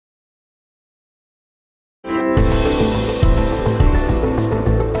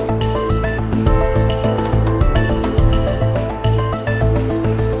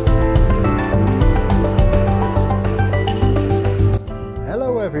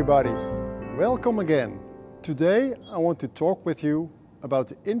everybody, welcome again. Today I want to talk with you about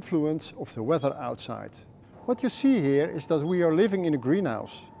the influence of the weather outside. What you see here is that we are living in a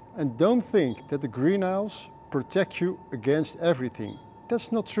greenhouse, and don't think that the greenhouse protects you against everything.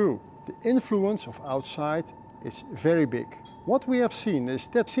 That's not true. The influence of outside is very big. What we have seen is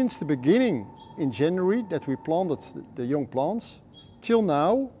that since the beginning in January that we planted the young plants, till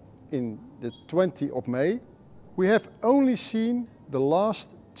now in the 20th of May, we have only seen the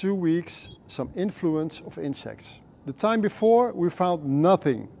last 2 weeks some influence of insects. The time before we found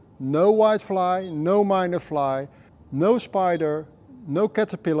nothing. No whitefly, no minor fly, no spider, no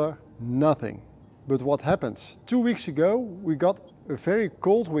caterpillar, nothing. But what happens? 2 weeks ago we got a very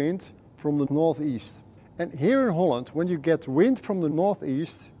cold wind from the northeast. And here in Holland, when you get wind from the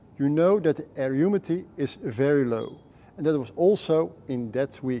northeast, you know that the air humidity is very low. And that was also in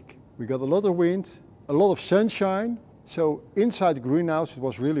that week. We got a lot of wind, a lot of sunshine, so inside the greenhouse it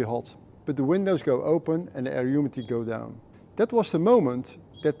was really hot. But the windows go open and the air humidity go down. That was the moment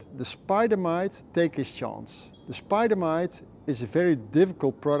that the Spider Mite take his chance. The Spider Mite is a very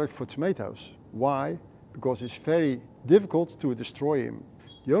difficult product for tomatoes. Why? Because it's very difficult to destroy him.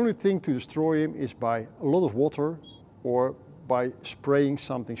 The only thing to destroy him is by a lot of water or by spraying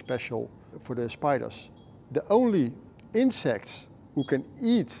something special for the spiders. The only insects who can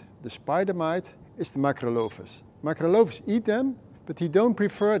eat the Spider Mite is the Marrewijk. Marrewijk eat them, but he don't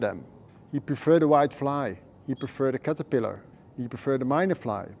prefer them. He prefer the white fly, he prefer the caterpillar, he prefer the minor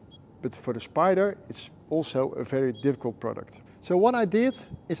fly. But for the spider, it's also a very difficult product. So what I did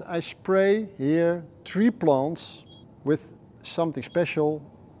is I spray here 3 plants with something special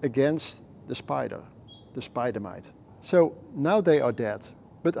against the spider, the Spider Mite. So now they are dead.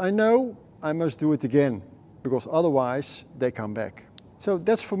 But I know I must do it again, because otherwise they come back. So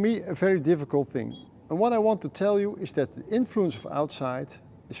that's for me a very difficult thing. And what I want to tell you is that the influence of outside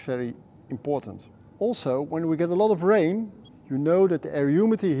is very important. Also, when we get a lot of rain, you know that the air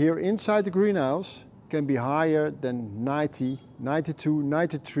humidity here inside the greenhouse can be higher than 90, 92,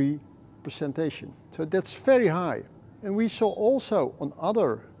 93%. So that's very high. And we saw also on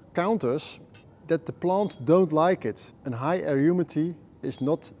other counters that the plants don't like it. And high air humidity is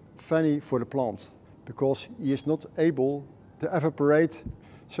not funny for the plant because he is not able to evaporate.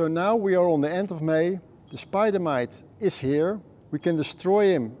 So now we are on the end of May, the Spider Mite is here, we can destroy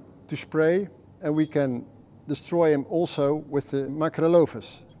him to spray and we can destroy him also with the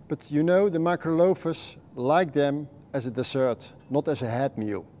Marrewijk. But you know the Marrewijk like them as a dessert, not as a head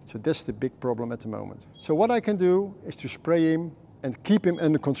meal. So that's the big problem at the moment. So what I can do is to spray him and keep him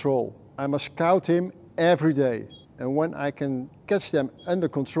under control. I must scout him every day. And when I can catch them under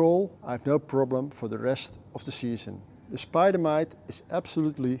control, I have no problem for the rest of the season. The Spider Mite is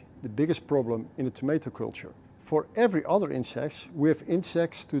absolutely the biggest problem in the tomato culture. For every other insect, we have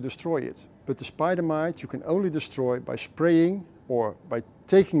insects to destroy it. But the Spider Mite you can only destroy by spraying or by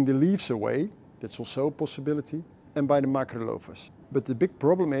taking the leaves away. That's also a possibility. And by the Marrewijk. But the big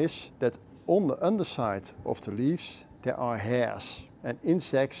problem is that on the underside of the leaves there are hairs. And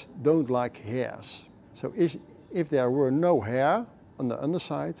insects don't like hairs. So if there were no hair on the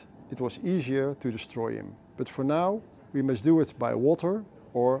underside, it was easier to destroy him. But for now, we must do it by water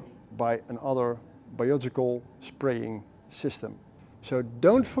or by another biological spraying system. So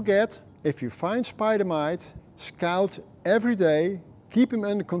don't forget, if you find Spider Mite, scout every day, keep him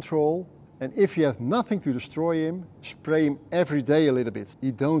under control, and if you have nothing to destroy him, spray him every day a little bit.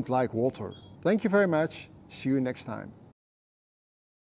 He don't like water. Thank you very much. See you next time.